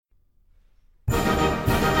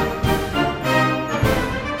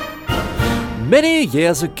Many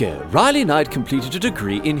years ago, Riley Knight completed a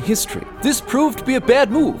degree in history. This proved to be a bad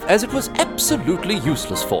move, as it was absolutely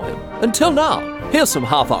useless for him. Until now. Here's some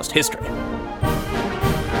half-assed history.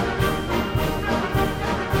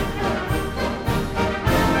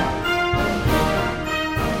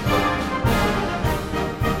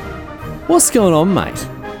 What's going on, mate?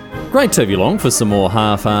 Great to have you along for some more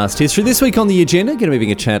half-assed history. This week on the agenda, going to be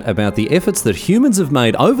having a chat about the efforts that humans have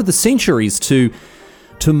made over the centuries to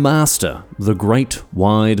master the great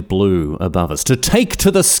wide blue above us, to take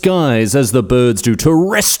to the skies as the birds do, to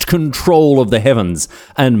wrest control of the heavens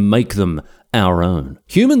and make them our own.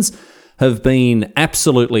 Humans have been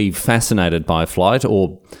absolutely fascinated by flight,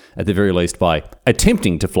 or at the very least by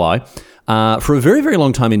attempting to fly, for a very, very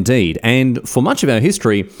long time indeed. And for much of our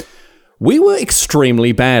history, we were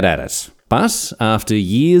extremely bad at it. But after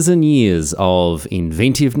years and years of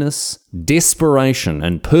inventiveness, desperation,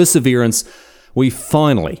 and perseverance, we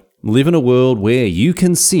finally live in a world where you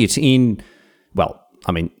can sit in, well,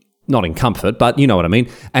 I mean, not in comfort, but you know what I mean,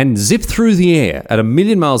 and zip through the air at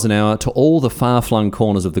 1,000,000 miles an hour to all the far-flung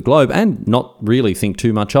corners of the globe and not really think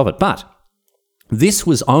too much of it. But this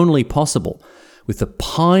was only possible with the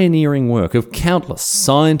pioneering work of countless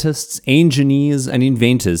scientists, engineers, and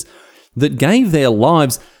inventors that gave their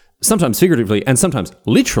lives, sometimes figuratively and sometimes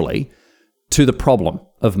literally, to the problem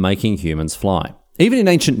of making humans fly. Even in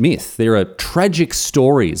ancient myth, there are tragic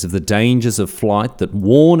stories of the dangers of flight that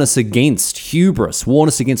warn us against hubris, warn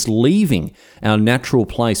us against leaving our natural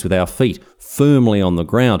place with our feet firmly on the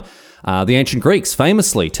ground. The ancient Greeks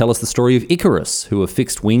famously tell us the story of Icarus, who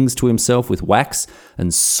affixed wings to himself with wax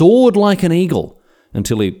and soared like an eagle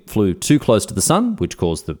until he flew too close to the sun, which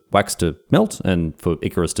caused the wax to melt and for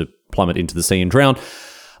Icarus to plummet into the sea and drown.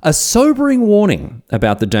 A sobering warning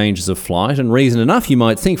about the dangers of flight, and reason enough, you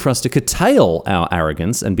might think, for us to curtail our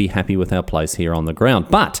arrogance and be happy with our place here on the ground.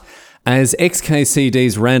 But, as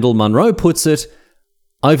XKCD's Randall Munro puts it,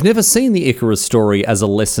 I've never seen the Icarus story as a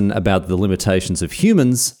lesson about the limitations of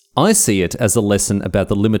humans. I see it as a lesson about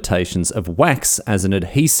the limitations of wax as an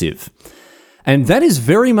adhesive. And that is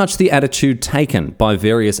very much the attitude taken by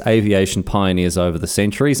various aviation pioneers over the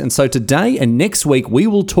centuries. And so today and next week, we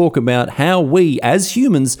will talk about how we, as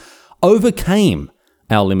humans, overcame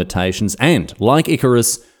our limitations and, like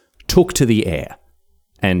Icarus, took to the air.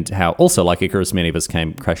 And how also, like Icarus, many of us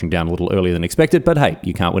came crashing down a little earlier than expected, but hey,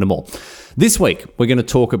 you can't win them all. This week, we're going to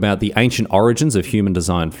talk about the ancient origins of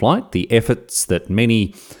human-designed flight, the efforts that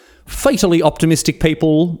many fatally optimistic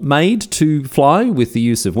people made to fly with the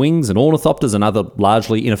use of wings and ornithopters and other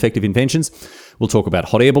largely ineffective inventions. We'll talk about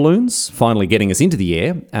hot air balloons finally getting us into the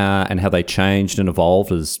air and how they changed and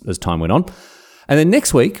evolved as time went on. And then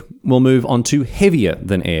next week, we'll move on to heavier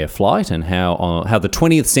than air flight and how the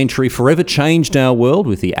 20th century forever changed our world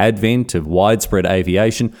with the advent of widespread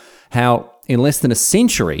aviation, how in less than a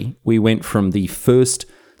century, we went from the first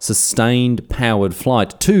sustained powered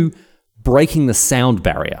flight to breaking the sound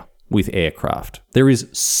barrier with aircraft. There is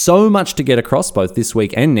so much to get across both this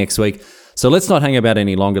week and next week, so let's not hang about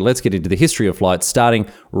any longer. Let's get into the history of flight, starting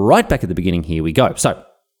right back at the beginning. Here we go. So,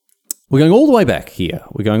 we're going all the way back here.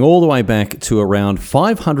 We're going all the way back to around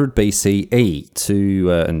 500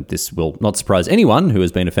 BCE and this will not surprise anyone who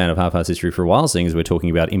has been a fan of half-assed history for a while, seeing as we're talking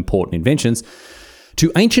about important inventions,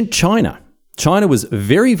 to ancient China. China was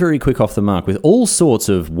very, very quick off the mark with all sorts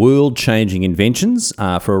of world-changing inventions.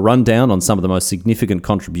 For a rundown on some of the most significant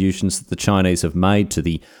contributions that the Chinese have made to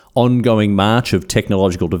the ongoing march of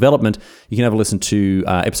technological development, you can have a listen to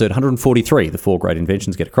episode 143, The Four Great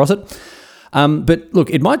Inventions, get across it. But look,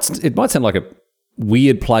 it might sound like a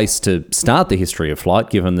weird place to start the history of flight,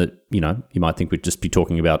 given that, you might think we'd just be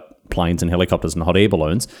talking about planes and helicopters and hot air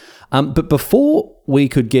balloons. But before we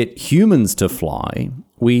could get humans to fly,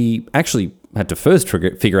 we actually had to first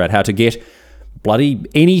figure out how to get bloody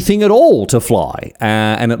anything at all to fly.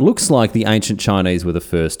 And it looks like the ancient Chinese were the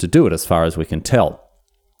first to do it, as far as we can tell.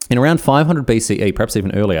 In around 500 BCE, perhaps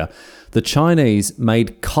even earlier, the Chinese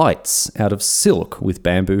made kites out of silk with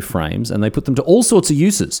bamboo frames, and they put them to all sorts of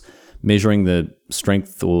uses, measuring the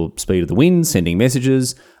strength or speed of the wind, sending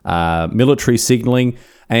messages, military signaling,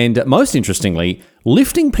 and most interestingly,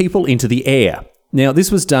 lifting people into the air. Now,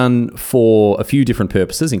 this was done for a few different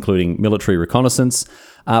purposes, including military reconnaissance,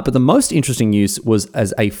 but the most interesting use was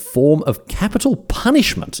as a form of capital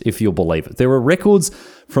punishment, if you'll believe it. There were records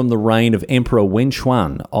from the reign of Emperor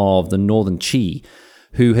Wenchuan of the Northern Qi,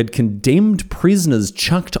 who had condemned prisoners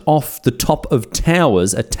chucked off the top of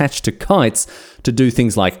towers attached to kites to do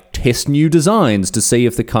things like test new designs to see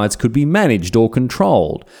if the kites could be managed or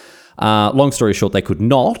controlled. Long story short, they could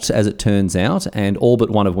not, as it turns out, and all but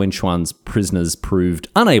one of Wenchuan's prisoners proved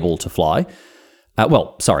unable to fly.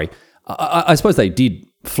 I suppose they did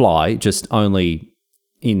fly, just only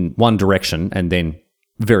in one direction and then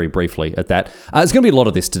very briefly at that. There's going to be a lot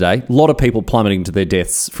of this today. A lot of people plummeting to their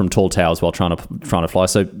deaths from tall towers while trying to fly.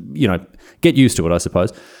 So, get used to it, I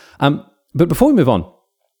suppose. But before we move on,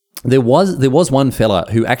 there was one fella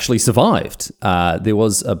who actually survived. There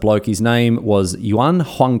was a bloke, his name was Yuan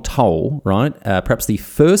Huangtao, right? Perhaps the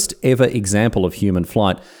first ever example of human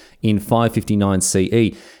flight in 559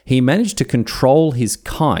 CE. He managed to control his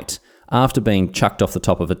kite after being chucked off the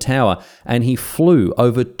top of a tower, and he flew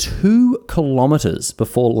over 2 kilometres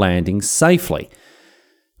before landing safely.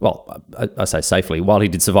 Well, I say safely. While he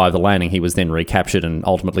did survive the landing, he was then recaptured and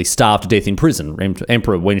ultimately starved to death in prison.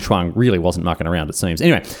 Emperor Wenshuang really wasn't mucking around, it seems.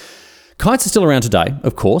 Anyway, kites are still around today,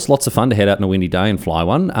 of course. Lots of fun to head out on a windy day and fly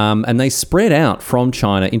one. And they spread out from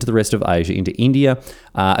China into the rest of Asia, into India,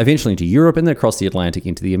 eventually into Europe, and then across the Atlantic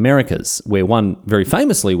into the Americas, where one very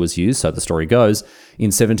famously was used, so the story goes, in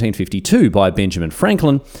 1752 by Benjamin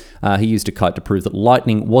Franklin. He used a kite to prove that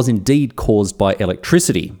lightning was indeed caused by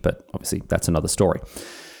electricity, but obviously that's another story.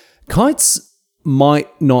 Kites might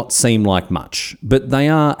not seem like much, but they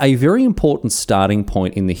are a very important starting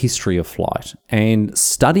point in the history of flight, and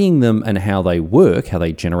studying them and how they work, how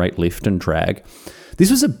they generate lift and drag, this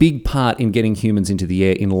was a big part in getting humans into the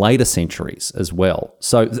air in later centuries as well.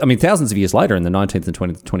 So, thousands of years later in the 19th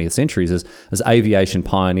and 20th centuries, as aviation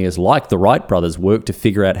pioneers like the Wright brothers worked to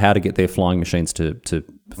figure out how to get their flying machines to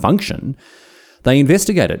function, they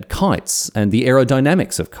investigated kites and the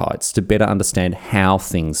aerodynamics of kites to better understand how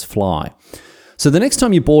things fly. So the next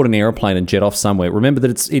time you board an aeroplane and jet off somewhere, remember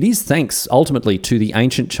that it is thanks ultimately to the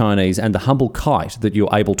ancient Chinese and the humble kite that you're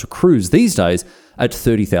able to cruise these days at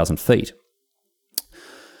 30,000 feet.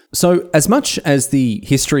 So as much as the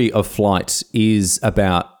history of flight is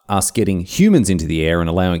about us getting humans into the air and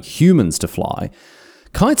allowing humans to fly,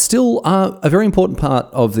 kites still are a very important part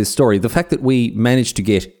of this story. The fact that we managed to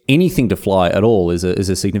get anything to fly at all is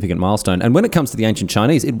a significant milestone. And when it comes to the ancient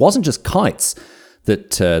Chinese, it wasn't just kites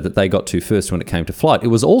that they got to first when it came to flight. It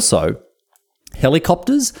was also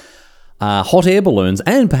helicopters, hot air balloons,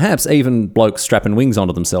 and perhaps even blokes strapping wings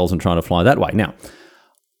onto themselves and trying to fly that way. Now,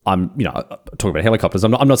 I'm talking about helicopters.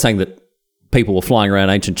 I'm not saying that people were flying around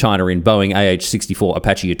ancient China in Boeing AH-64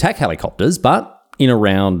 Apache attack helicopters, but in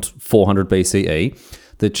around 400 BCE,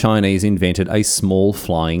 the Chinese invented a small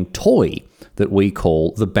flying toy that we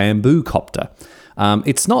call the bamboo copter.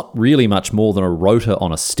 It's not really much more than a rotor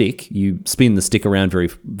on a stick. You spin the stick around very,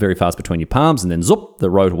 very fast between your palms, and then zoop, the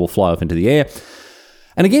rotor will fly off into the air.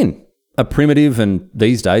 And again, a primitive and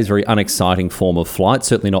these days very unexciting form of flight,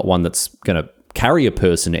 certainly not one that's going to carry a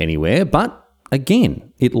person anywhere, but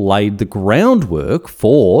again, it laid the groundwork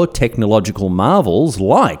for technological marvels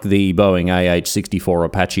like the Boeing AH-64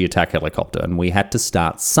 Apache attack helicopter, and we had to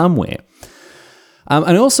start somewhere. And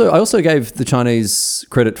I also gave the Chinese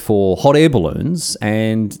credit for hot air balloons,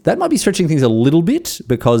 and that might be stretching things a little bit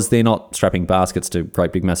because they're not strapping baskets to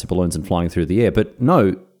great big massive balloons and flying through the air. But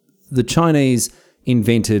no, the Chinese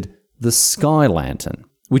invented the sky lantern,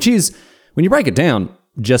 which is, when you break it down,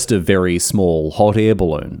 just a very small hot air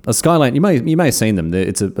balloon. A sky lantern, you may have seen them.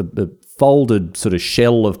 It's a folded sort of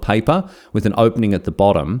shell of paper with an opening at the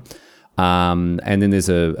bottom. And then there's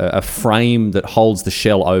a frame that holds the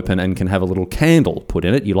shell open and can have a little candle put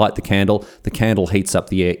in it. You light the candle heats up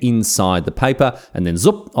the air inside the paper, and then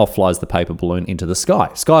zoop, off flies the paper balloon into the sky.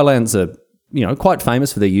 Sky lanterns are quite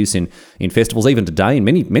famous for their use in festivals, even today in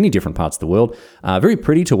many different parts of the world. Very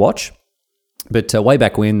pretty to watch. But way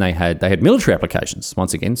back when, they had military applications,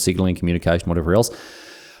 once again, signaling, communication, whatever else.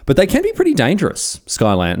 But they can be pretty dangerous,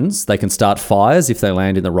 sky lanterns. They can start fires if they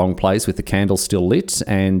land in the wrong place with the candle still lit.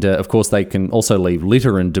 And, of course, they can also leave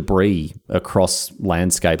litter and debris across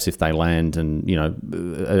landscapes if they land and,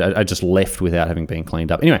 are just left without having been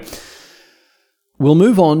cleaned up. Anyway, we'll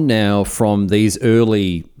move on now from these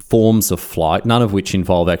early forms of flight, none of which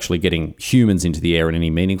involve actually getting humans into the air in any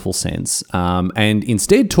meaningful sense, and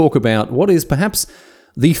instead talk about what is perhaps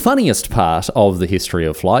the funniest part of the history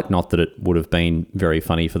of flight, not that it would have been very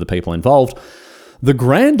funny for the people involved, the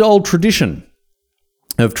grand old tradition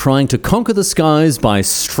of trying to conquer the skies by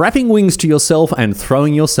strapping wings to yourself and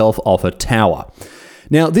throwing yourself off a tower.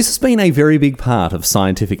 Now, this has been a very big part of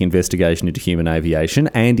scientific investigation into human aviation,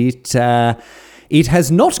 and it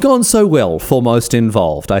has not gone so well for most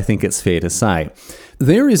involved, I think it's fair to say.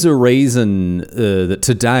 There is a reason that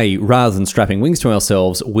today, rather than strapping wings to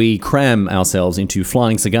ourselves, we cram ourselves into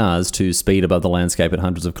flying cigars to speed above the landscape at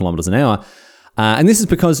hundreds of kilometres an hour. And this is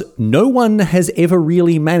because no one has ever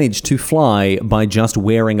really managed to fly by just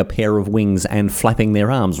wearing a pair of wings and flapping their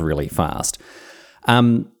arms really fast.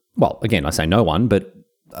 Well, again, I say no one, but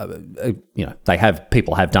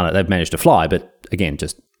people have done it. They've managed to fly, but again,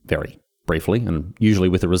 just very briefly, and usually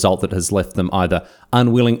with a result that has left them either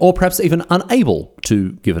unwilling or perhaps even unable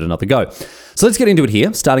to give it another go. So let's get into it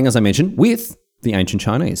here, starting, as I mentioned, with the ancient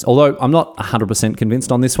Chinese. Although I'm not 100%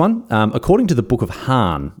 convinced on this one. According to the Book of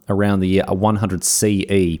Han, around the year 100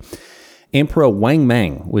 CE, Emperor Wang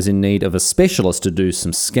Mang was in need of a specialist to do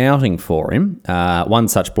some scouting for him. One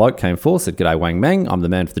such bloke came forth, said, "G'day, Wang Mang, I'm the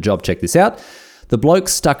man for the job, check this out." The bloke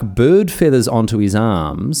stuck bird feathers onto his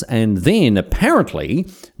arms and then apparently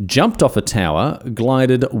jumped off a tower,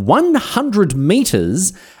 glided 100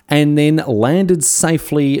 meters, and then landed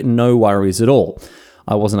safely, no worries at all.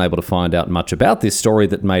 I wasn't able to find out much about this story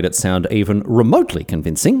that made it sound even remotely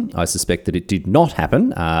convincing. I suspect that it did not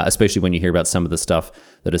happen, especially when you hear about some of the stuff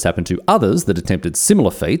that has happened to others that attempted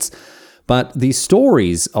similar feats. But the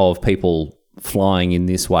stories of people flying in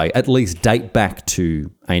this way at least date back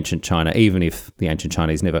to ancient China, even if the ancient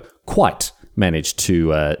Chinese never quite managed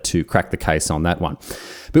to crack the case on that one.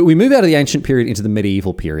 But we move out of the ancient period into the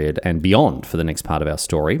medieval period and beyond for the next part of our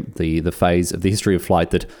story, the phase of the history of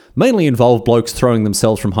flight that mainly involved blokes throwing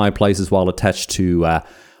themselves from high places while attached to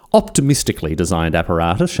optimistically designed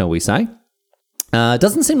apparatus, shall we say.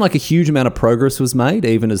 Doesn't seem like a huge amount of progress was made,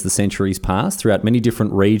 even as the centuries passed, throughout many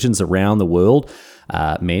different regions around the world.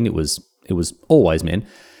 It was always men,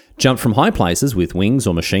 jumped from high places with wings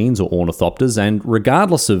or machines or ornithopters, and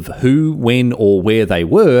regardless of who, when, or where they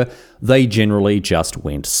were, they generally just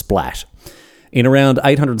went splat. In around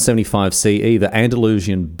 875 CE, the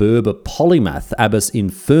Andalusian Berber polymath Abbas in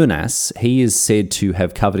Furnas, he is said to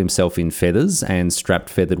have covered himself in feathers and strapped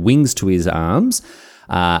feathered wings to his arms,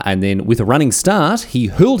 and then with a running start, he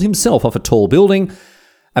hurled himself off a tall building,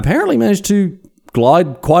 apparently managed to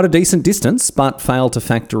glide quite a decent distance, but failed to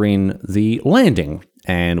factor in the landing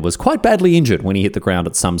and was quite badly injured when he hit the ground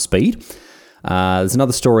at some speed. There's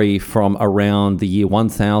another story from around the year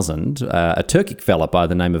 1000. A Turkic fella by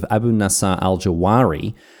the name of Abu Nasr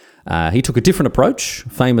al-Jawari, he took a different approach.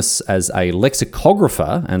 Famous as a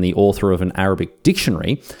lexicographer and the author of an Arabic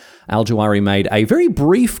dictionary, al-Jawari made a very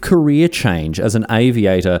brief career change as an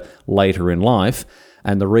aviator later in life.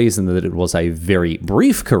 And the reason that it was a very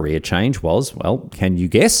brief career change was, well, can you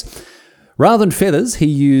guess? Rather than feathers, he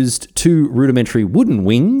used 2 rudimentary wooden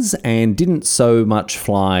wings and didn't so much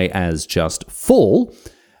fly as just fall,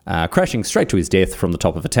 crashing straight to his death from the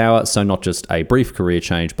top of a tower. So not just a brief career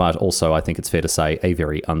change, but also, I think it's fair to say, a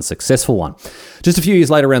very unsuccessful one. Just a few years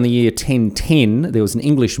later, around the year 1010, there was an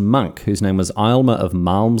English monk whose name was Aylmer of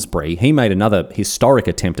Malmesbury. He made another historic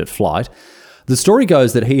attempt at flight. The story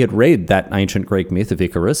goes that he had read that ancient Greek myth of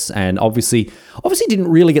Icarus and obviously didn't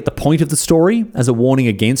really get the point of the story as a warning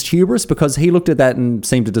against hubris, because he looked at that and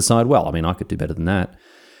seemed to decide, well, I mean, I could do better than that.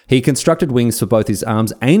 He constructed wings for both his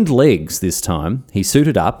arms and legs this time. He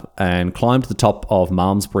suited up and climbed to the top of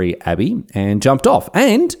Malmesbury Abbey and jumped off.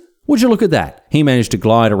 And would you look at that? He managed to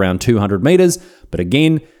glide around 200 metres, but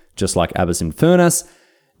again, just like Abbas in Furnas,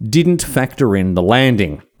 didn't factor in the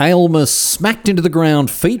landing. Aylmer smacked into the ground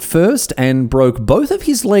feet first and broke both of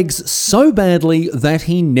his legs so badly that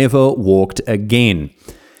he never walked again.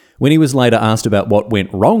 When he was later asked about what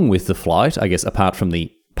went wrong with the flight, I guess apart from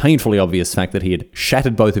the painfully obvious fact that he had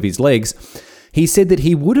shattered both of his legs, he said that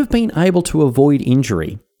he would have been able to avoid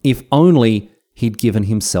injury if only he'd given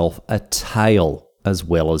himself a tail as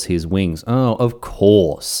well as his wings. Oh, of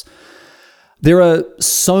course. There are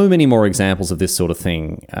so many more examples of this sort of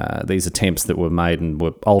thing, these attempts that were made and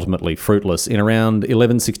were ultimately fruitless. In around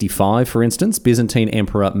 1165, for instance, Byzantine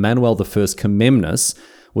Emperor Manuel I Comnenus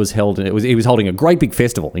was holding a great big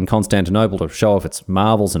festival in Constantinople to show off its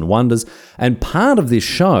marvels and wonders, and part of this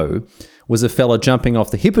show was a fella jumping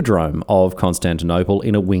off the hippodrome of Constantinople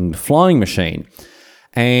in a winged flying machine.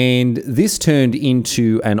 And this turned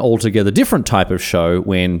into an altogether different type of show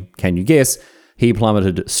when, can you guess, he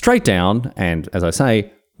plummeted straight down and, as I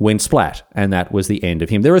say, went splat. And that was the end of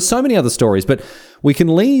him. There are so many other stories, but we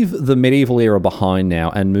can leave the medieval era behind now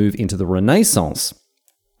and move into the Renaissance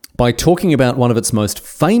by talking about one of its most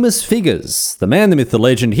famous figures. The man, the myth, the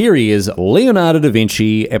legend. Here he is, Leonardo da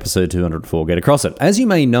Vinci, episode 204. Get across it. As you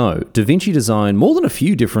may know, da Vinci designed more than a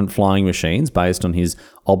few different flying machines based on his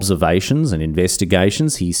observations and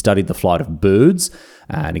investigations. He studied the flight of birds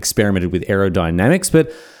and experimented with aerodynamics,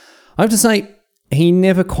 but I have to say, he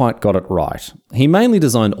never quite got it right. He mainly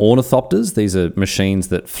designed ornithopters. These are machines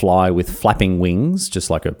that fly with flapping wings, just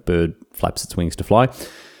like a bird flaps its wings to fly.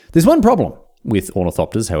 There's one problem with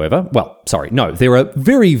ornithopters, however. Well, sorry, no, there are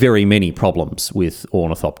very, very many problems with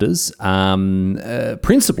ornithopters.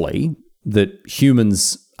 Principally that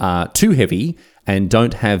humans are too heavy and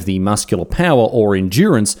don't have the muscular power or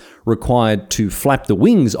endurance required to flap the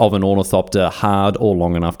wings of an ornithopter hard or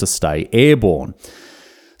long enough to stay airborne.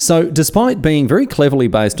 So despite being very cleverly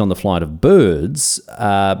based on the flight of birds,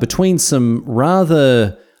 between some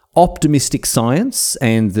rather optimistic science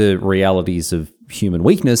and the realities of human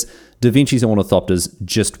weakness, Da Vinci's ornithopters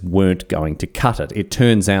just weren't going to cut it. It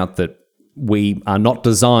turns out that we are not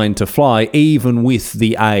designed to fly even with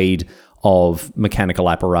the aid of mechanical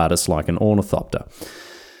apparatus like an ornithopter.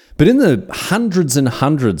 But in the hundreds and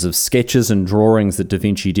hundreds of sketches and drawings that Da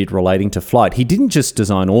Vinci did relating to flight, he didn't just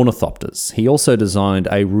design ornithopters. He also designed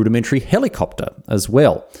a rudimentary helicopter as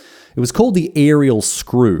well. It was called the aerial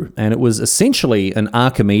screw, and it was essentially an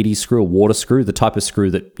Archimedes screw, a water screw, the type of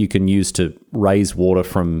screw that you can use to raise water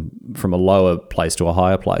from a lower place to a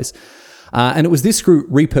higher place. And it was this screw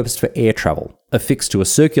repurposed for air travel, affixed to a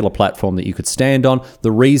circular platform that you could stand on,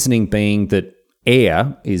 the reasoning being that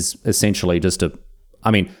air is essentially just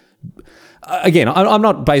again, I'm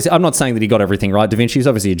not saying that he got everything right. Da Vinci is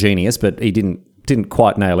obviously a genius, but he didn't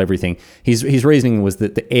quite nail everything. His reasoning was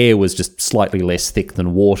that the air was just slightly less thick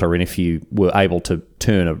than water, and if you were able to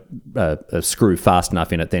turn a screw fast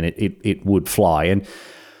enough in it, then it would fly. And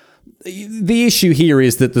the issue here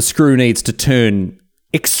is that the screw needs to turn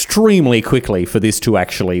extremely quickly for this to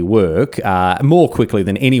actually work, more quickly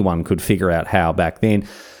than anyone could figure out how back then.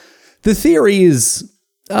 The theory is,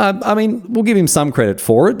 we'll give him some credit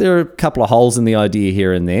for it. There are a couple of holes in the idea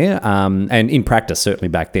here and there, and in practice, certainly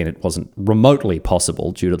back then, it wasn't remotely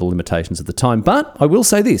possible due to the limitations of the time. But I will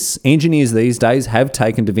say this, engineers these days have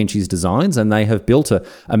taken Da Vinci's designs and they have built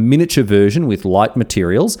a miniature version with light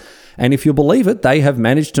materials, and if you'll believe it, they have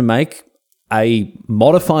managed to make a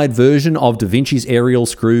modified version of Da Vinci's aerial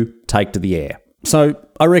screw take to the air. So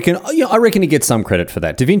I reckon he gets some credit for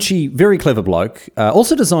that. Da Vinci, very clever bloke,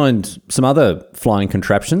 also designed some other flying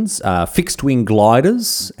contraptions, fixed-wing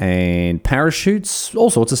gliders and parachutes, all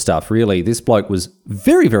sorts of stuff, really. This bloke was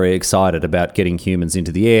very, very excited about getting humans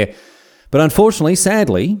into the air. But unfortunately,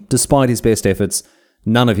 sadly, despite his best efforts,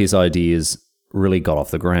 none of his ideas really got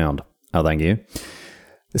off the ground. Oh, thank you.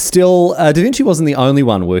 Still, Da Vinci wasn't the only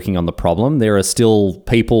one working on the problem. There are still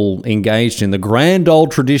people engaged in the grand old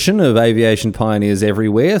tradition of aviation pioneers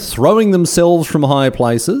everywhere, throwing themselves from high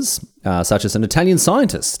places, such as an Italian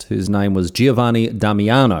scientist whose name was Giovanni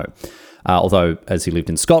Damiano. Although, as he lived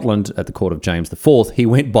in Scotland at the court of James IV, he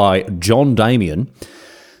went by John Damien.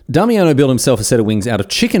 Damiano built himself a set of wings out of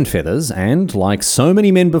chicken feathers and, like so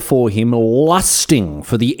many men before him, lusting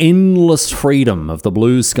for the endless freedom of the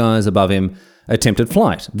blue skies above him, attempted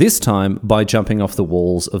flight, this time by jumping off the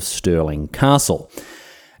walls of Stirling Castle.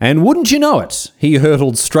 And wouldn't you know it, he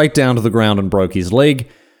hurtled straight down to the ground and broke his leg.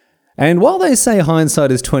 And while they say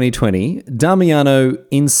hindsight is 20/20, Damiano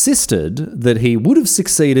insisted that he would have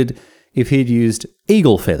succeeded if he'd used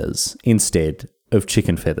eagle feathers instead of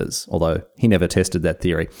chicken feathers, although he never tested that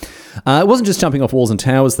theory. It wasn't just jumping off walls and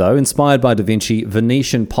towers, though. Inspired by Da Vinci,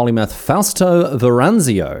 Venetian polymath Fausto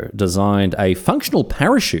Veranzio designed a functional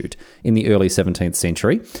parachute in the early 17th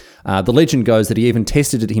century. The legend goes that he even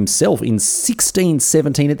tested it himself in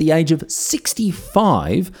 1617 at the age of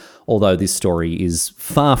 65, although this story is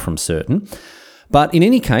far from certain. But in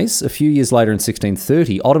any case, a few years later in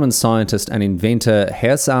 1630, Ottoman scientist and inventor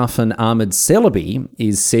Hersafen Ahmed Celebi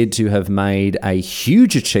is said to have made a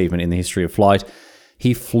huge achievement in the history of flight.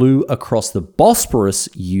 He flew across the Bosporus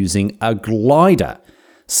using a glider.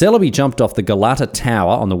 Celebi jumped off the Galata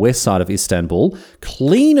Tower on the west side of Istanbul,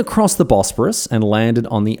 clean across the Bosporus, and landed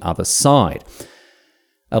on the other side.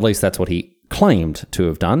 At least that's what he claimed to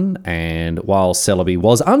have done, and while Celebi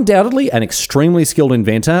was undoubtedly an extremely skilled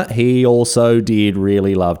inventor, he also did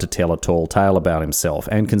really love to tell a tall tale about himself.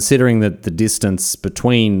 And considering that the distance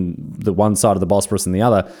between the one side of the Bosporus and the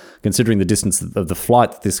other, considering the distance of the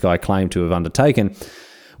flight that this guy claimed to have undertaken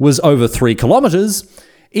was over 3 kilometres,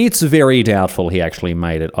 it's very doubtful he actually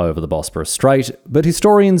made it over the Bosporus Strait, but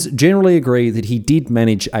historians generally agree that he did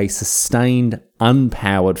manage a sustained,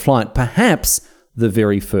 unpowered flight, perhaps the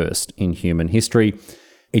very first in human history.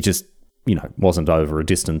 It just, wasn't over a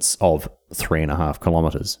distance of 3.5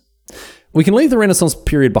 kilometres. We can leave the Renaissance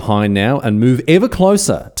period behind now and move ever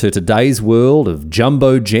closer to today's world of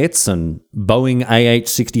jumbo jets and Boeing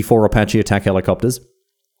AH-64 Apache attack helicopters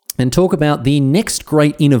and talk about the next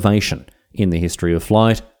great innovation in the history of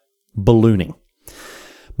flight, ballooning.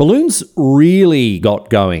 Balloons really got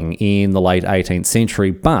going in the late 18th century,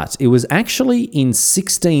 but it was actually in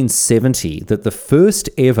 1670 that the first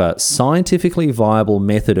ever scientifically viable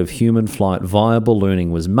method of human flight via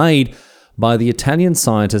ballooning was made by the Italian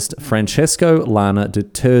scientist Francesco Lana de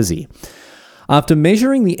Terzi. After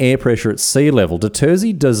measuring the air pressure at sea level, de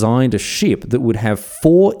Tourzy designed a ship that would have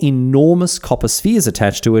 4 enormous copper spheres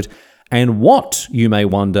attached to it. And what, you may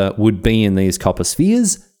wonder, would be in these copper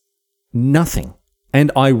spheres? Nothing.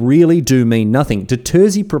 And I really do mean nothing. De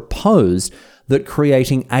Tourzy proposed that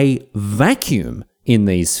creating a vacuum in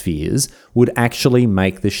these spheres would actually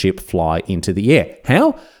make the ship fly into the air.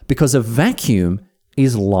 How? Because a vacuum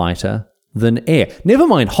is lighter than air. Never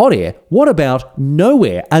mind hot air. What about no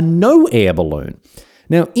air? A no air balloon.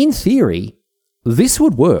 Now, in theory, this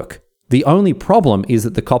would work. The only problem is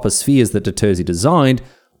that the copper spheres that de Tourzy designed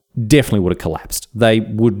definitely would have collapsed. They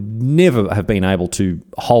would never have been able to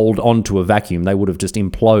hold onto a vacuum. They would have just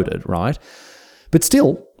imploded, right? But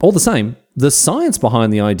still, all the same, the science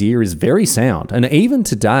behind the idea is very sound. And even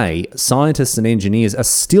today, scientists and engineers are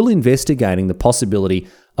still investigating the possibility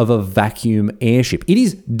of a vacuum airship. It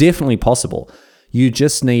is definitely possible. You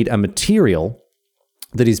just need a material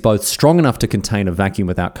that is both strong enough to contain a vacuum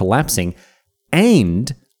without collapsing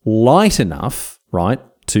and light enough, right,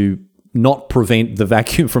 to not prevent the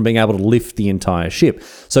vacuum from being able to lift the entire ship.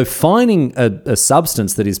 So finding a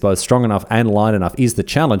substance that is both strong enough and light enough is the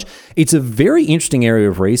challenge. It's a very interesting area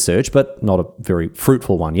of research, but not a very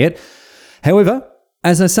fruitful one yet. However,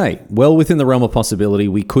 as I say, well within the realm of possibility,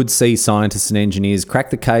 we could see scientists and engineers crack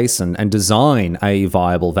the case and design a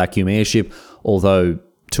viable vacuum airship, although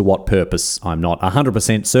to what purpose, I'm not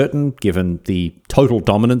 100% certain, given the total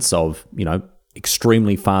dominance of,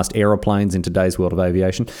 extremely fast aeroplanes in today's world of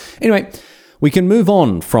aviation. Anyway, we can move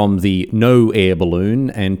on from the no air balloon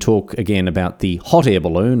and talk again about the hot air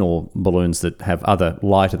balloon, or balloons that have other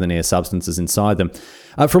lighter than air substances inside them.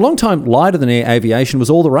 For a long time, lighter than air aviation was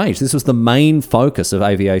all the rage. This was the main focus of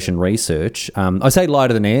aviation research. I say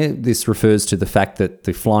lighter than air. This refers to the fact that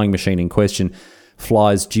the flying machine in question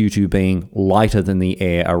flies due to being lighter than the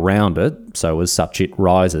air around it, so as such it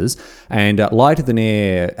rises. And lighter than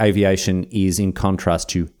air aviation is in contrast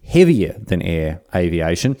to heavier than air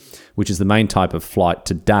aviation, which is the main type of flight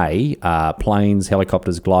today. Planes,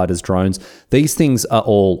 helicopters, gliders, drones, these things are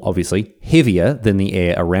all obviously heavier than the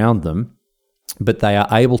air around them, but they are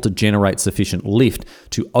able to generate sufficient lift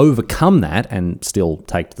to overcome that and still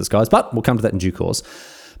take to the skies. But we'll come to that in due course.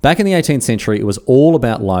 Back in the 18th century, it was all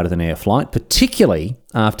about lighter than air flight, particularly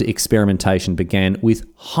after experimentation began with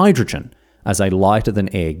hydrogen as a lighter than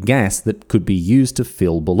air gas that could be used to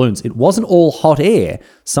fill balloons. It wasn't all hot air.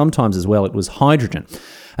 Sometimes as well, it was hydrogen.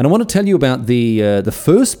 And I want to tell you about the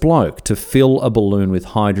first bloke to fill a balloon with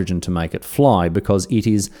hydrogen to make it fly, because it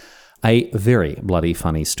is a very bloody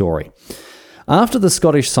funny story. After the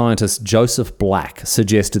Scottish scientist Joseph Black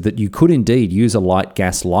suggested that you could indeed use a light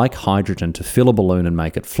gas like hydrogen to fill a balloon and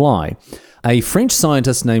make it fly, a French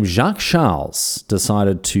scientist named Jacques Charles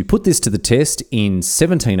decided to put this to the test in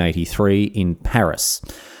 1783 in Paris.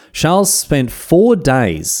 Charles spent 4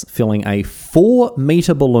 days filling a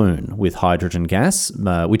 4-metre balloon with hydrogen gas,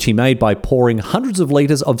 which he made by pouring hundreds of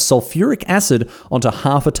litres of sulfuric acid onto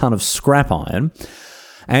half a tonne of scrap iron.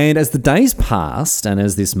 And as the days passed, and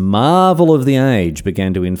as this marvel of the age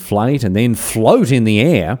began to inflate and then float in the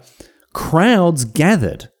air, crowds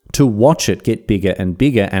gathered to watch it get bigger and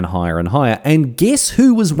bigger and higher and higher. And guess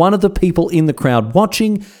who was one of the people in the crowd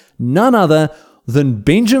watching? None other than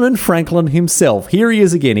Benjamin Franklin himself. Here he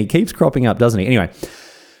is again. He keeps cropping up, doesn't he? Anyway,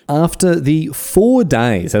 after the 4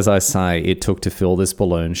 days, as I say, it took to fill this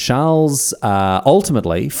balloon, Charles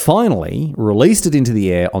finally released it into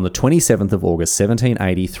the air on the 27th of August,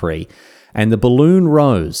 1783, and the balloon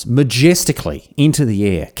rose majestically into the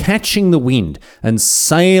air, catching the wind and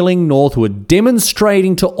sailing northward,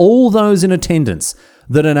 demonstrating to all those in attendance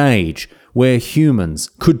that an age where humans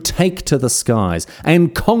could take to the skies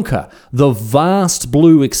and conquer the vast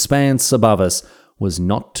blue expanse above us was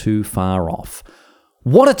not too far off.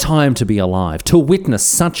 What a time to be alive, to witness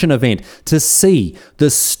such an event, to see the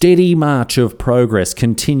steady march of progress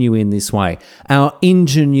continue in this way. Our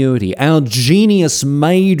ingenuity, our genius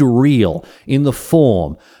made real in the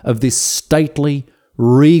form of this stately,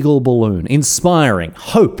 regal balloon, inspiring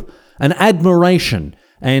hope and admiration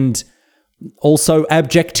and also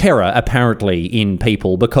abject terror, apparently, in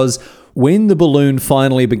people, because when the balloon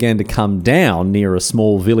finally began to come down near a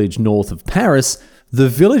small village north of Paris, the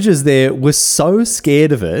villagers there were so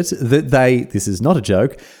scared of it that this is not a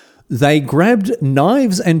joke, they grabbed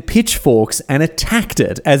knives and pitchforks and attacked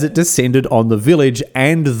it as it descended on the village,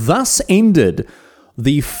 and thus ended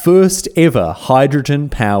the first ever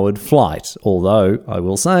hydrogen-powered flight, although, I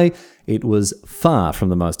will say, it was far from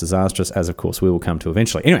the most disastrous, as of course we will come to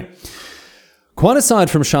eventually. Anyway, quite aside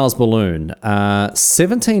from Charles' balloon,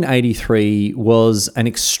 1783 was an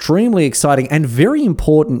extremely exciting and very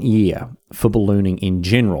important year for ballooning in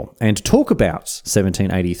general. And to talk about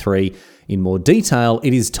 1783 in more detail,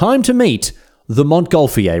 it is time to meet the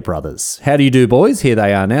Montgolfier brothers. How do you do, boys? Here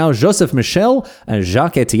they are now, Joseph Michel and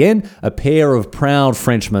Jacques Etienne, a pair of proud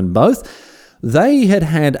Frenchmen both. They had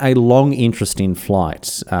had a long interest in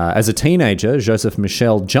flight. As a teenager, Joseph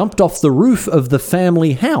Michel jumped off the roof of the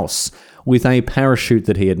family house with a parachute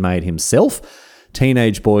that he had made himself.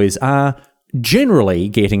 Teenage boys are generally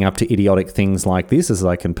getting up to idiotic things like this, as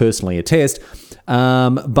I can personally attest.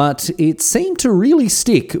 But it seemed to really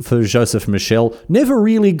stick for Joseph Michel. Never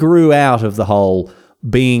really grew out of the whole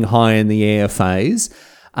being high in the air phase.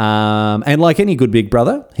 And like any good big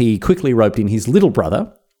brother, he quickly roped in his little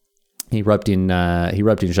brother. He roped in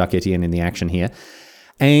Jacques Etienne in the action here.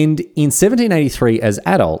 And in 1783, as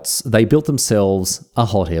adults, they built themselves a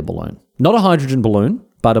hot air balloon. Not a hydrogen balloon,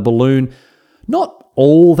 but a balloon not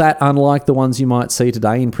all that unlike the ones you might see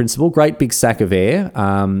today in principle. Great big sack of air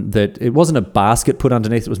that it wasn't a basket put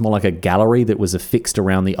underneath. It was more like a gallery that was affixed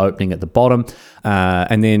around the opening at the bottom,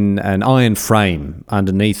 and then an iron frame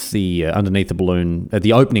underneath the balloon at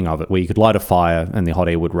the opening of it, where you could light a fire and the hot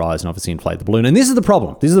air would rise and obviously inflate the balloon. And this is the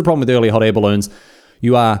problem. This is the problem with early hot air balloons.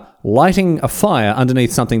 You are lighting a fire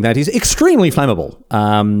underneath something that is extremely flammable.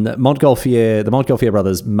 The Montgolfier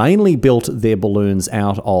brothers mainly built their balloons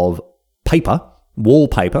out of paper,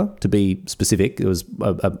 wallpaper to be specific. It was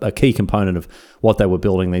a key component of what they were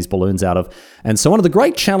building these balloons out of. And so one of the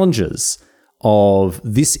great challenges of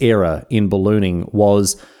this era in ballooning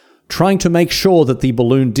was trying to make sure that the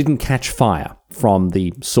balloon didn't catch fire from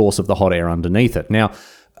the source of the hot air underneath it. Now,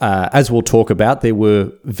 as we'll talk about, there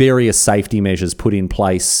were various safety measures put in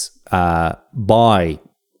place by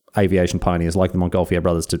aviation pioneers like the Montgolfier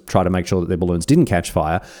brothers to try to make sure that their balloons didn't catch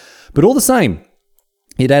fire. But all the same,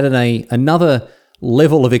 it added another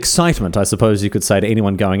level of excitement, I suppose you could say, to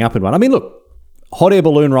anyone going up in one. I mean, look, hot air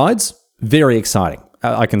balloon rides, very exciting.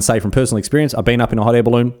 I can say from personal experience, I've been up in a hot air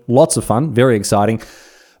balloon, lots of fun, very exciting.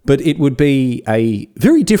 But it would be a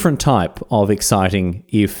very different type of exciting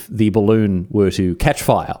if the balloon were to catch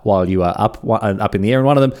fire while you are up in the air in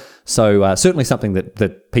one of them. So certainly something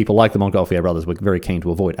that people like the Montgolfier brothers were very keen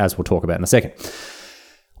to avoid, as we'll talk about in a second.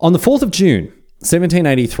 On the 4th of June,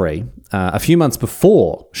 1783, a few months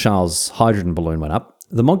before Charles' hydrogen balloon went up,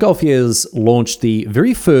 the Montgolfiers launched the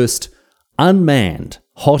very first unmanned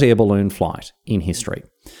hot air balloon flight in history.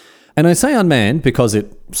 And I say unmanned because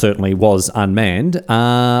it certainly was unmanned,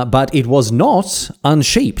 but it was not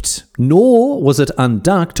unsheeped, nor was it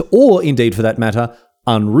unducked, or indeed for that matter,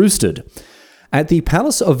 unroosted. At the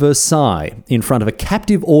Palace of Versailles, in front of a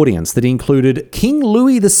captive audience that included King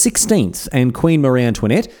Louis XVI and Queen Marie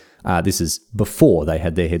Antoinette, this is before they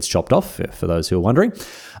had their heads chopped off, for those who are wondering,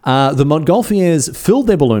 the Montgolfiers filled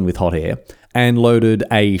their balloon with hot air and loaded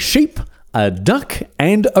a sheep, a duck,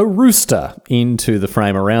 and a rooster into the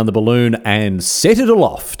frame around the balloon and set it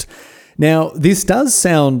aloft. Now, this does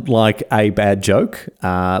sound like a bad joke,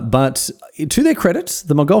 but to their credit,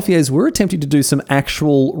 the Montgolfiers were attempting to do some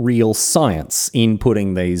actual real science in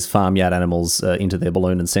putting these farmyard animals into their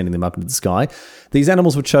balloon and sending them up into the sky. These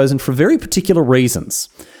animals were chosen for very particular reasons.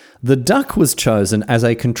 The duck was chosen as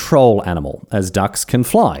a control animal, as ducks can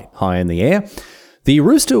fly high in the air. The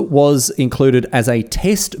rooster was included as a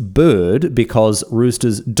test bird because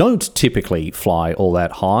roosters don't typically fly all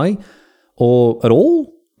that high, or at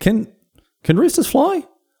all. Can roosters fly?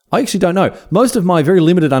 I actually don't know. Most of my very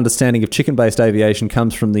limited understanding of chicken-based aviation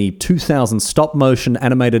comes from the 2000 stop-motion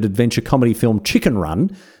animated adventure comedy film Chicken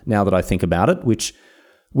Run, now that I think about it, which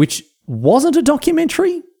wasn't a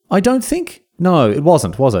documentary, I don't think. No, it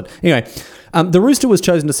wasn't, was it? Anyway, the rooster was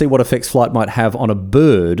chosen to see what effects flight might have on a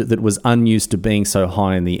bird that was unused to being so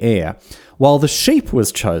high in the air, while the sheep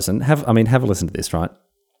was chosen. Have a listen to this, right?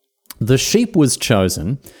 The sheep was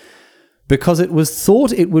chosen because it was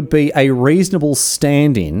thought it would be a reasonable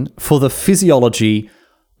stand-in for the physiology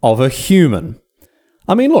of a human.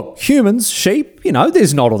 I mean, look, humans, sheep,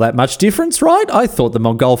 there's not all that much difference, right? I thought the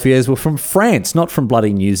Montgolfiers were from France, not from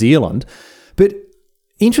bloody New Zealand. But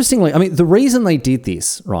interestingly, I mean, the reason they did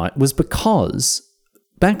this, right, was because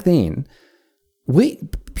back then,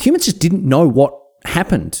 humans just didn't know what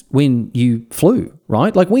happened when you flew,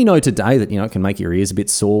 right? Like we know today that, it can make your ears a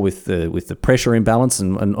bit sore with the pressure imbalance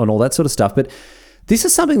and all that sort of stuff. But this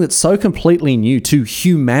is something that's so completely new to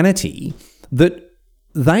humanity that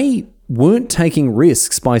they weren't taking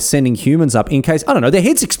risks by sending humans up in case, I don't know, their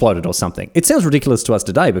heads exploded or something. It sounds ridiculous to us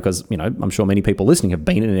today because, I'm sure many people listening have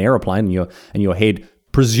been in an aeroplane and your head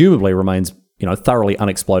presumably remains, thoroughly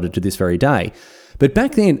unexploded to this very day. But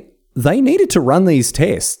back then, they needed to run these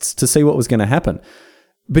tests to see what was going to happen.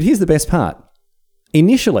 But here's the best part.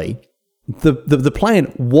 Initially, the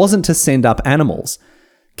plan wasn't to send up animals.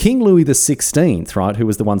 King Louis XVI, right, who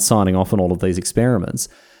was the one signing off on all of these experiments,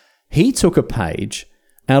 he took a page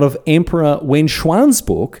out of Emperor Wenxuan's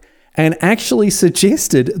book and actually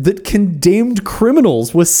suggested that condemned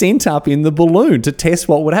criminals were sent up in the balloon to test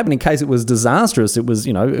what would happen in case it was disastrous. It was,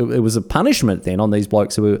 it was a punishment then on these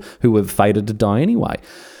blokes who were fated to die anyway.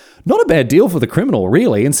 Not a bad deal for the criminal,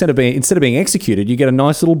 really. Instead of being executed, you get a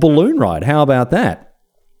nice little balloon ride. How about that?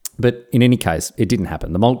 But in any case, it didn't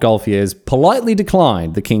happen. The Montgolfiers politely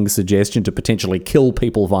declined the king's suggestion to potentially kill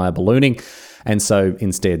people via ballooning, and so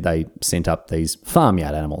instead they sent up these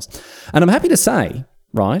farmyard animals. And I'm happy to say,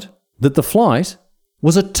 right, that the flight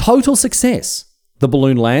was a total success. The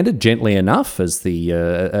balloon landed gently enough as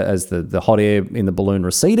the hot air in the balloon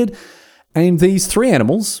receded, and these three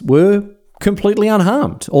animals were completely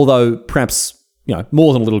unharmed, although perhaps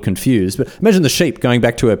more than a little confused. But imagine the sheep going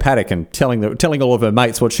back to her paddock and telling all of her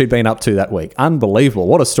mates what she'd been up to that week. Unbelievable.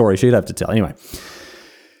 What a story she'd have to tell. Anyway,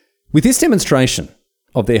 with this demonstration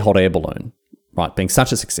of their hot air balloon, right, being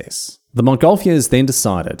such a success, the Montgolfiers then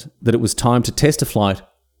decided that it was time to test a flight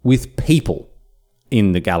with people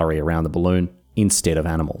in the gallery around the balloon instead of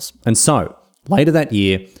animals. And so, later that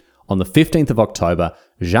year, on the 15th of October,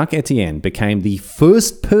 Jacques Etienne became the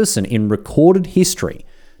first person in recorded history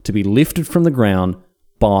to be lifted from the ground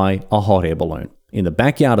by a hot air balloon in the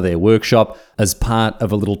backyard of their workshop as part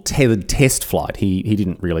of a little tethered test flight. He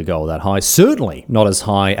didn't really go that high, certainly not as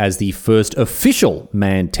high as the first official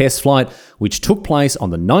manned test flight, which took place on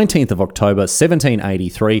the 19th of October,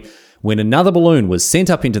 1783, when another balloon was sent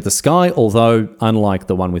up into the sky, although, unlike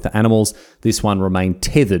the one with the animals, this one remained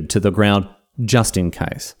tethered to the ground just in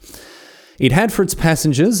case. It had for its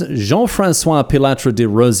passengers Jean-François Pilatre de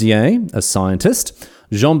Rosier, a scientist,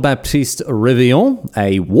 Jean-Baptiste Révillon,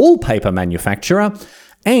 a wallpaper manufacturer,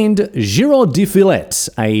 and Giraud de Fillet,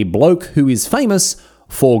 a bloke who is famous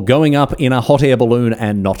for going up in a hot air balloon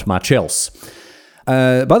and not much else.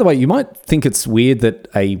 By the way, you might think it's weird that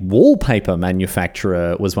a wallpaper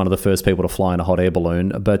manufacturer was one of the first people to fly in a hot air balloon,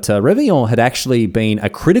 but Révillon had actually been a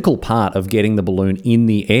critical part of getting the balloon in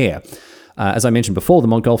the air. As I mentioned before, the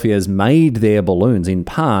Montgolfiers made their balloons in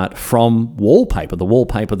part from wallpaper, the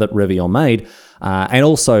wallpaper that Révillon made, and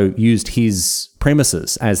also used his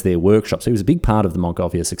premises as their workshop. So he was a big part of the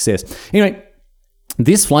Montgolfier success. Anyway,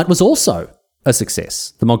 this flight was also a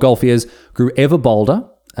success. The Montgolfiers grew ever bolder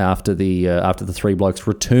after the three blokes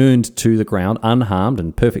returned to the ground unharmed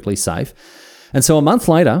and perfectly safe. And so a month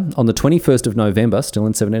later, on the 21st of November, still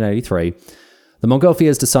in 1783, the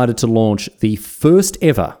Montgolfiers decided to launch the first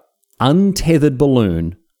ever untethered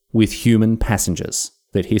balloon with human passengers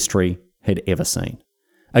that history had ever seen.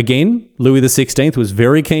 Again, Louis XVI was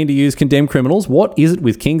very keen to use condemned criminals. What is it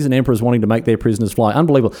with kings and emperors wanting to make their prisoners fly?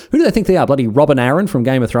 Unbelievable. Who do they think they are? Bloody Robin Arryn from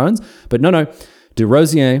Game of Thrones? But no. De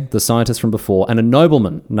Rosier, the scientist from before, and a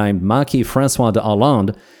nobleman named Marquis Francois de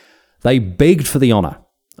Hollande, they begged for the honour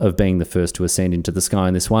of being the first to ascend into the sky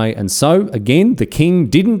in this way. And so, again, the king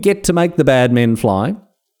didn't get to make the bad men fly.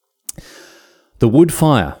 The wood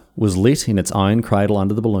fire was lit in its iron cradle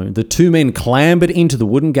under the balloon. The two men clambered into the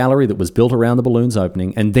wooden gallery that was built around the balloon's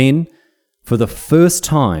opening, and then, for the first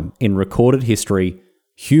time in recorded history,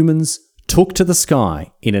 humans took to the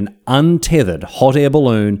sky in an untethered hot air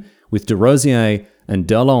balloon with de Rosier and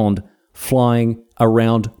de Hollande flying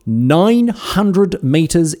around 900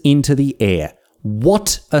 metres into the air.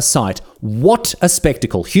 What a sight. What a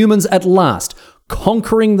spectacle. Humans at last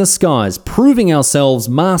conquering the skies, proving ourselves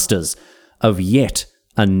masters of yet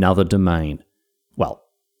another domain. Well,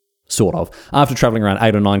 sort of. After travelling around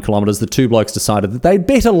 8 or 9 kilometres, the two blokes decided that they'd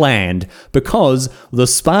better land because the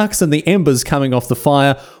sparks and the embers coming off the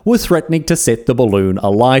fire were threatening to set the balloon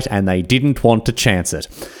alight, and they didn't want to chance it.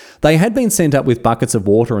 They had been sent up with buckets of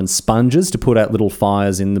water and sponges to put out little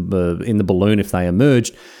fires in the balloon if they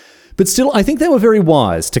emerged. But still, I think they were very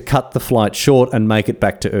wise to cut the flight short and make it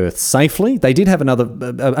back to Earth safely. They did have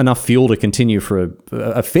enough fuel to continue for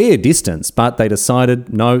a fair distance, but they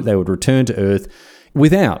decided, no, they would return to Earth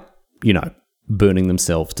without, burning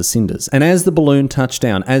themselves to cinders. And as the balloon touched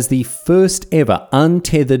down, as the first ever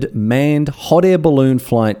untethered manned hot air balloon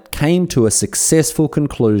flight came to a successful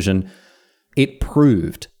conclusion, it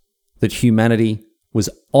proved that humanity was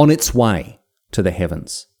on its way to the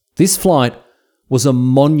heavens. This flight was a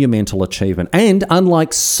monumental achievement, and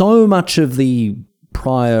unlike so much of the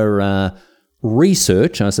prior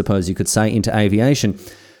research, I suppose you could say, into aviation,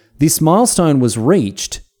 this milestone was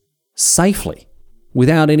reached safely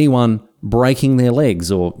without anyone breaking their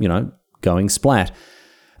legs or, going splat.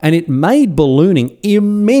 And it made ballooning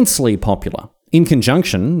immensely popular In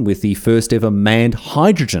conjunction with the first ever manned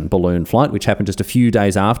hydrogen balloon flight, which happened just a few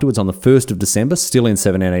days afterwards on the 1st of December, still in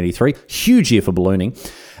 1783. Huge year for ballooning.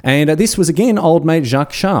 And this was again old mate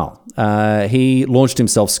Jacques Charles. He launched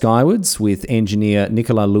himself skywards with engineer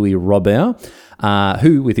Nicolas Louis Robert,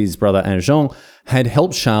 who, with his brother Jean, had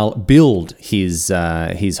helped Charles build his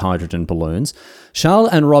hydrogen balloons. Charles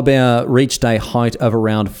and Robert reached a height of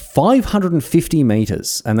around 550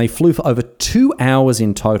 metres, and they flew for over 2 hours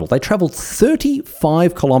in total. They travelled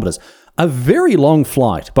 35 kilometres, a very long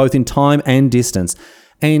flight, both in time and distance.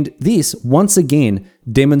 And this, once again,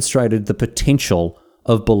 demonstrated the potential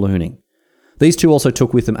of ballooning. These two also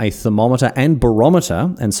took with them a thermometer and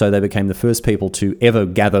barometer, and so they became the first people to ever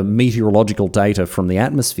gather meteorological data from the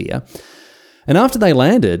atmosphere. And after they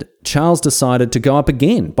landed, Charles decided to go up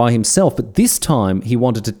again by himself, but this time he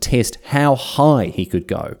wanted to test how high he could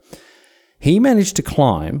go. He managed to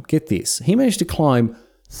climb, get this,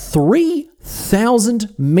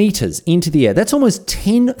 3,000 metres into the air. That's almost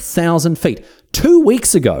 10,000 feet. 2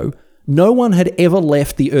 weeks ago, no one had ever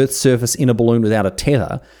left the Earth's surface in a balloon without a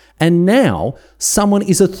tether, and now someone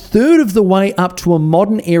is a third of the way up to a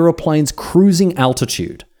modern aeroplane's cruising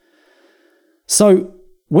altitude. So,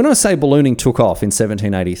 when I say ballooning took off in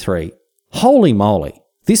 1783, holy moly,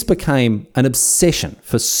 this became an obsession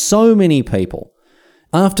for so many people.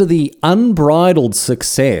 After the unbridled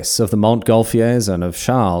success of the Montgolfiers and of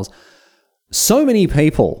Charles, so many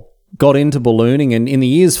people got into ballooning, and in the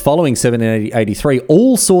years following 1783,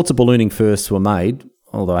 all sorts of ballooning firsts were made,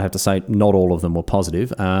 although I have to say not all of them were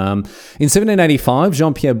positive. In 1785,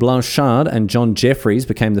 Jean-Pierre Blanchard and John Jeffreys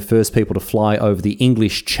became the first people to fly over the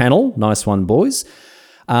English Channel. Nice one, boys.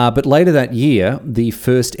 But later that year, the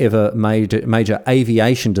first ever major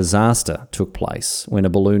aviation disaster took place when a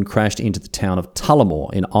balloon crashed into the town of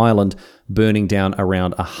Tullamore in Ireland, burning down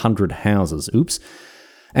around 100 houses. Oops.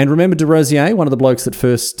 And remember de Rosier, one of the blokes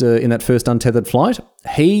that in that first untethered flight?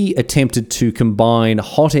 He attempted to combine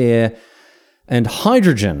hot air and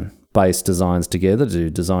hydrogen-based designs together to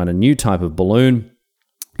design a new type of balloon.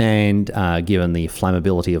 And given the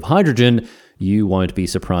flammability of hydrogen, you won't be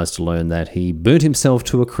surprised to learn that he burnt himself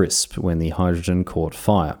to a crisp when the hydrogen caught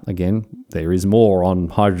fire. Again, there is more on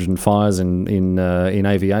hydrogen fires in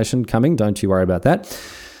aviation coming. Don't you worry about that.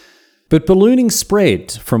 But ballooning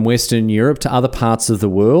spread from Western Europe to other parts of the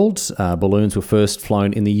world. Balloons were first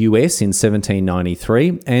flown in the US in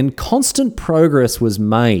 1793, and constant progress was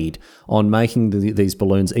made on making these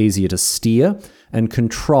balloons easier to steer and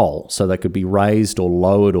control so they could be raised or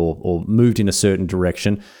lowered or moved in a certain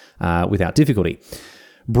direction without difficulty.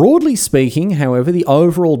 Broadly speaking, however, the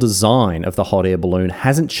overall design of the hot air balloon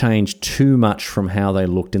hasn't changed too much from how they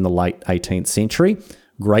looked in the late 18th century.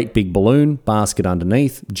 Great big balloon, basket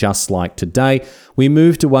underneath, just like today. We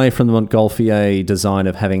moved away from the Montgolfier design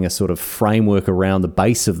of having a sort of framework around the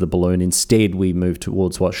base of the balloon. Instead, we moved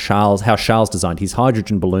towards how Charles designed his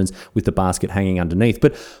hydrogen balloons with the basket hanging underneath.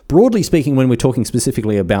 But broadly speaking, when we're talking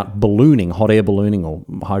specifically about ballooning, hot air ballooning or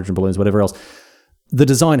hydrogen balloons, whatever else, the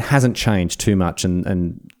design hasn't changed too much.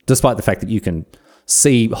 And despite the fact that you can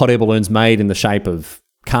see hot air balloons made in the shape of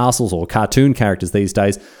castles or cartoon characters these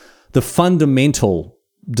days, the fundamental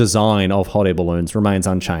design of hot air balloons remains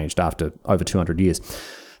unchanged after over 200 years.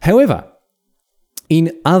 However,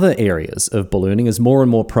 in other areas of ballooning, as more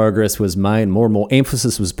and more progress was made, more and more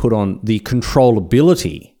emphasis was put on the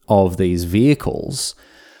controllability of these vehicles,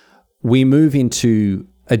 we move into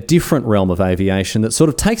a different realm of aviation that sort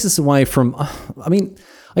of takes us away from, I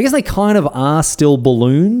guess they kind of are still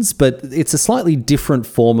balloons, but it's a slightly different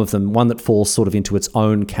form of them, one that falls sort of into its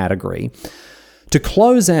own category. To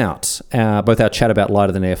close out both our chat about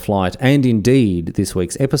lighter than air flight and indeed this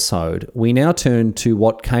week's episode, we now turn to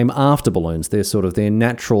what came after balloons. They're sort of their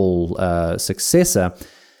natural successor,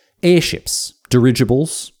 airships,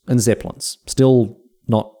 dirigibles and zeppelins. Still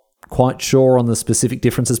not quite sure on the specific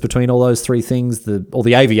differences between all those three things. All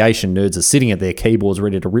the aviation nerds are sitting at their keyboards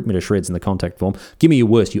ready to rip me to shreds in the contact form. Give me your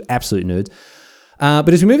worst, you absolute nerds. But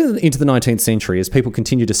as we move into the 19th century, as people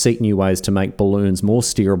continue to seek new ways to make balloons more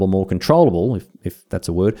steerable, more controllable, if that's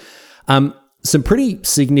a word, some pretty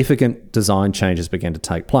significant design changes began to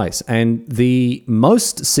take place. And the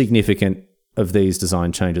most significant of these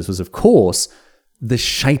design changes was, of course, the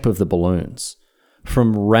shape of the balloons.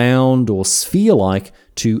 From round or sphere-like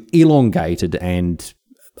to elongated and,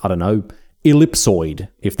 ellipsoid,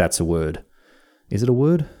 if that's a word. Is it a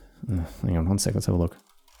word? Hang on 1 second, let's have a look.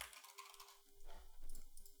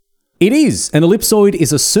 It is. An ellipsoid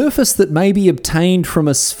is a surface that may be obtained from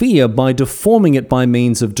a sphere by deforming it by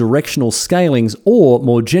means of directional scalings or,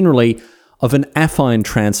 more generally, of an affine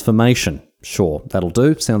transformation. Sure, that'll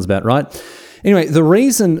do. Sounds about right. Anyway, the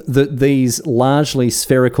reason that these largely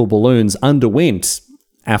spherical balloons underwent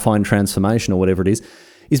affine transformation or whatever it is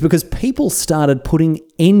because people started putting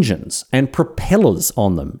engines and propellers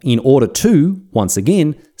on them in order to, once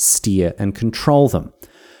again, steer and control them.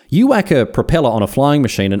 You whack a propeller on a flying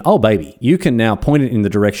machine and, oh baby, you can now point it in the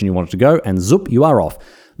direction you want it to go and zoop, you are off.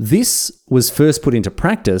 This was first put into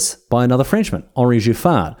practice by another Frenchman, Henri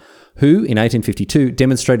Giffard, who in 1852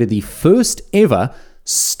 demonstrated the first ever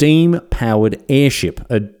steam-powered airship,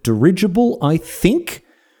 a dirigible, I think,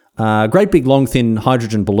 great big long thin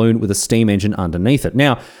hydrogen balloon with a steam engine underneath it.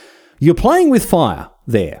 Now, you're playing with fire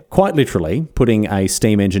there, quite literally, putting a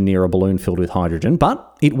steam engine near a balloon filled with hydrogen,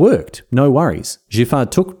 but it worked, no worries. Giffard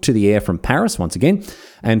took to the air from Paris once again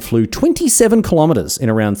and flew 27 kilometres in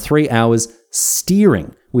around 3 hours,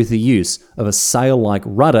 steering with the use of a sail-like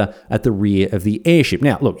rudder at the rear of the airship.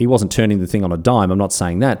 Now, look, he wasn't turning the thing on a dime, I'm not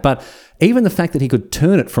saying that, but even the fact that he could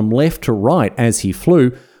turn it from left to right as he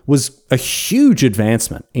flew was a huge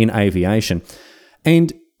advancement in aviation.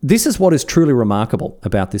 And this is what is truly remarkable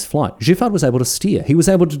about this flight. Giffard was able to steer. He was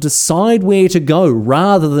able to decide where to go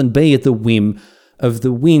rather than be at the whim of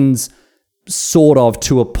the winds, sort of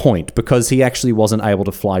to a point, because he actually wasn't able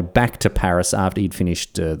to fly back to Paris after he'd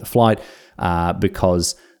finished the flight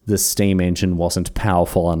because the steam engine wasn't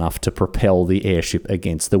powerful enough to propel the airship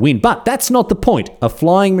against the wind. But that's not the point. A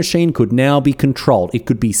flying machine could now be controlled. It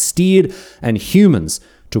could be steered, and humans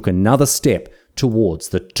took another step towards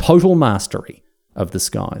the total mastery of the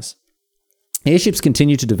skies. Airships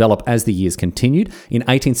continued to develop as the years continued. In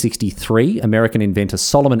 1863, American inventor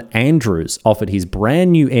Solomon Andrews offered his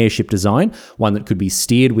brand new airship design, one that could be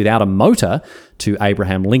steered without a motor, to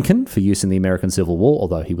Abraham Lincoln for use in the American Civil War,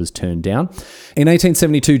 although he was turned down. In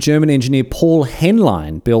 1872, German engineer Paul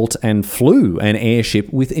Henlein built and flew an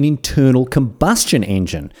airship with an internal combustion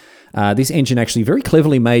engine. This engine actually very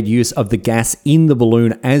cleverly made use of the gas in the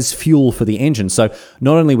balloon as fuel for the engine. So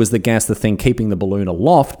not only was the gas the thing keeping the balloon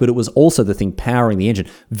aloft, but it was also the thing powering the engine.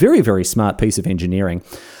 Very, very smart piece of engineering.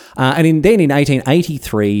 Then in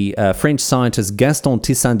 1883, French scientist Gaston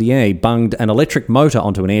Tissandier bunged an electric motor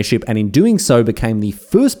onto an airship, and in doing so became the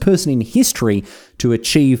first person in history to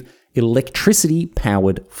achieve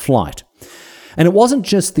electricity-powered flight. And it wasn't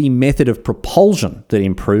just the method of propulsion that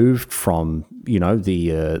improved from,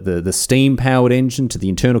 the steam-powered engine to the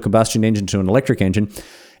internal combustion engine to an electric engine.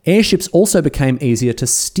 Airships also became easier to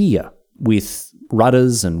steer with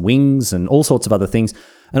rudders and wings and all sorts of other things,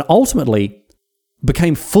 and ultimately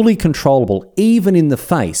became fully controllable even in the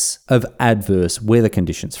face of adverse weather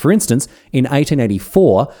conditions. For instance, in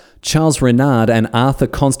 1884, Charles Renard and Arthur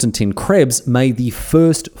Constantin Krebs made the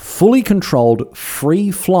first fully controlled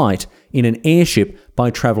free flight in an airship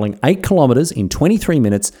by travelling 8 kilometres in 23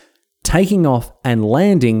 minutes, taking off and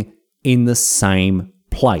landing in the same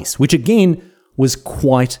place, which again was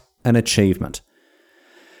quite an achievement.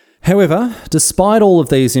 However, despite all of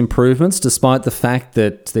these improvements, despite the fact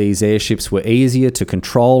that these airships were easier to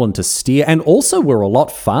control and to steer, and also were a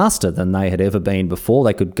lot faster than they had ever been before,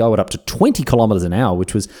 they could go at up to 20 kilometres an hour,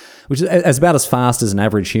 which is about as fast as an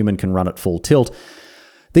average human can run at full tilt,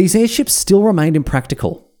 these airships still remained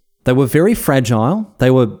impractical. They were very fragile,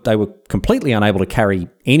 they were completely unable to carry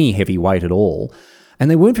any heavy weight at all,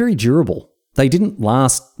 and they weren't very durable. They didn't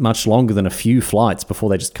last much longer than a few flights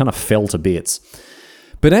before they just kind of fell to bits.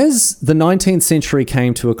 But as the 19th century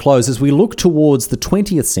came to a close, as we look towards the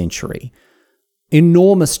 20th century,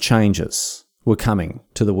 enormous changes were coming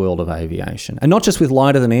to the world of aviation. And not just with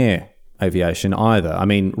lighter-than-air aviation either. I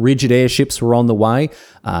mean, rigid airships were on the way.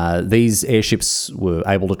 These airships were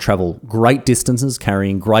able to travel great distances,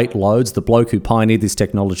 carrying great loads. The bloke who pioneered this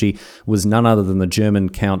technology was none other than the German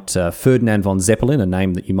Count Ferdinand von Zeppelin, a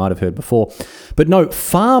name that you might have heard before. But no,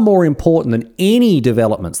 far more important than any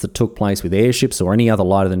developments that took place with airships or any other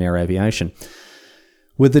lighter-than-air aviation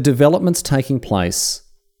were the developments taking place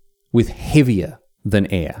with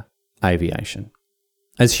heavier-than-air aviation.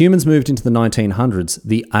 As humans moved into the 1900s,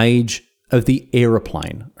 the age of the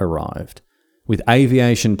aeroplane arrived, with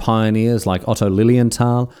aviation pioneers like Otto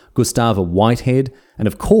Lilienthal, Gustav Whitehead, and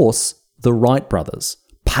of course, the Wright brothers,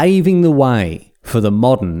 paving the way for the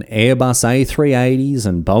modern Airbus A380s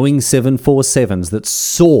and Boeing 747s that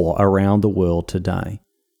soar around the world today.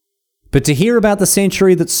 But to hear about the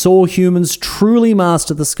century that saw humans truly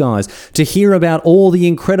master the skies, to hear about all the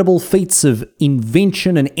incredible feats of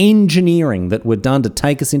invention and engineering that were done to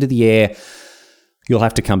take us into the air, you'll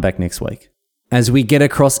have to come back next week, as we get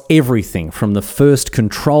across everything from the first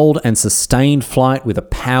controlled and sustained flight with a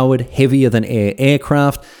powered, heavier-than-air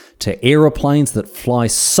aircraft to aeroplanes that fly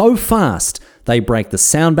so fast they break the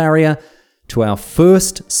sound barrier, to our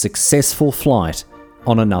first successful flight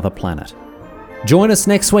on another planet. Join us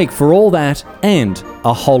next week for all that and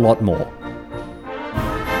a whole lot more.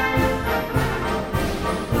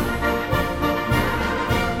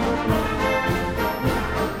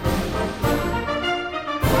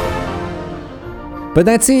 But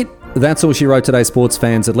that's it. That's all she wrote today, sports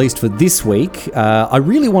fans, at least for this week. I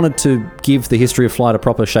really wanted to give the history of flight a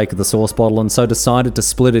proper shake of the sauce bottle, and so decided to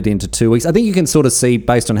split it into 2 weeks. I think you can sort of see,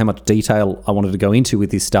 based on how much detail I wanted to go into with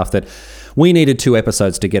this stuff, that we needed 2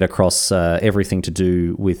 episodes to get across everything to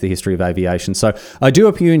do with the history of aviation. So I do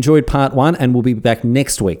hope you enjoyed part 1, and we'll be back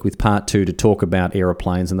next week with part 2 to talk about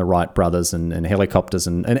aeroplanes and the Wright brothers and helicopters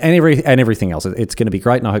and everything else. It's going to be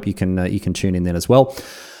great, and I hope you can tune in then as well.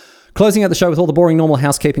 Closing out the show with all the boring, normal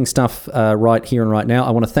housekeeping stuff right here and right now.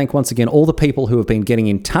 I want to thank once again all the people who have been getting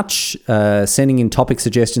in touch, sending in topic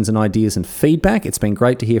suggestions and ideas and feedback. It's been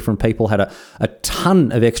great to hear from people. Had a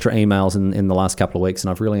ton of extra emails in the last couple of weeks, and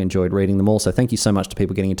I've really enjoyed reading them all. So thank you so much to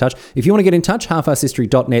people getting in touch. If you want to get in touch,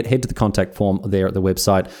 halfarsedhistory.net, head to the contact form there at the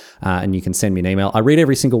website, and you can send me an email. I read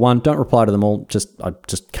every single one. Don't reply to them all. I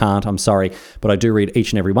just can't. I'm sorry, but I do read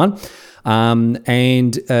each and every one.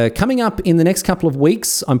 And coming up in the next couple of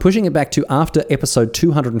weeks, I'm pushing it back to after episode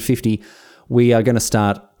 250. We are going to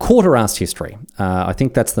start Quarter-Assed History. I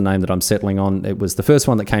think that's the name that I'm settling on. It was the first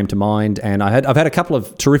one that came to mind, and I've had a couple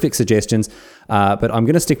of terrific suggestions, but I'm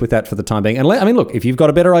going to stick with that for the time being. And look, if you've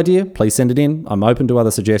got a better idea, please send it in. I'm open to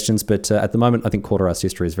other suggestions, but at the moment, I think Quarter-Assed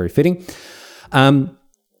History is very fitting.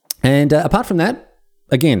 And apart from that,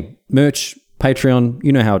 again, merch, Patreon,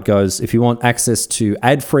 you know how it goes. If you want access to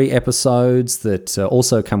ad-free episodes that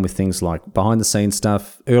also come with things like behind-the-scenes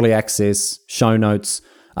stuff, early access, show notes,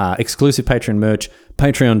 exclusive Patreon merch,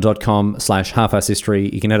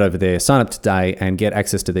 patreon.com/halfarsedhistory. You can head over there, sign up today, and get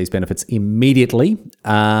access to these benefits immediately.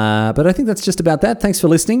 But I think that's just about that. Thanks for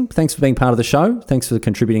listening. Thanks for being part of the show. Thanks for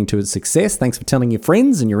contributing to its success. Thanks for telling your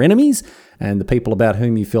friends and your enemies and the people about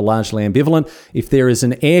whom you feel largely ambivalent. If there is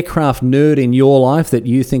an aircraft nerd in your life that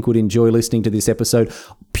you think would enjoy listening to this episode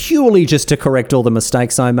purely just to correct all the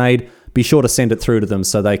mistakes I made, be sure to send it through to them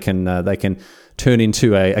so they can turn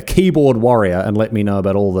into a keyboard warrior and let me know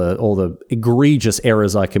about all the egregious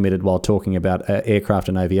errors I committed while talking about aircraft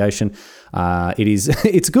and aviation.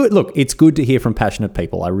 It's good. Look, it's good to hear from passionate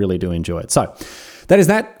people. I really do enjoy it. So that is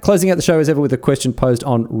that. Closing out the show as ever with a question posed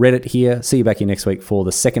on Reddit here. See you back here next week for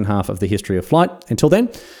the second half of the history of flight. Until then,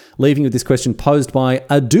 leaving you with this question posed by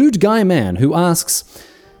a dude guy man who asks,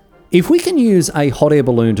 if we can use a hot air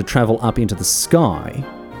balloon to travel up into the sky,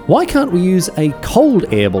 why can't we use a cold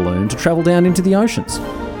air balloon to travel down into the oceans?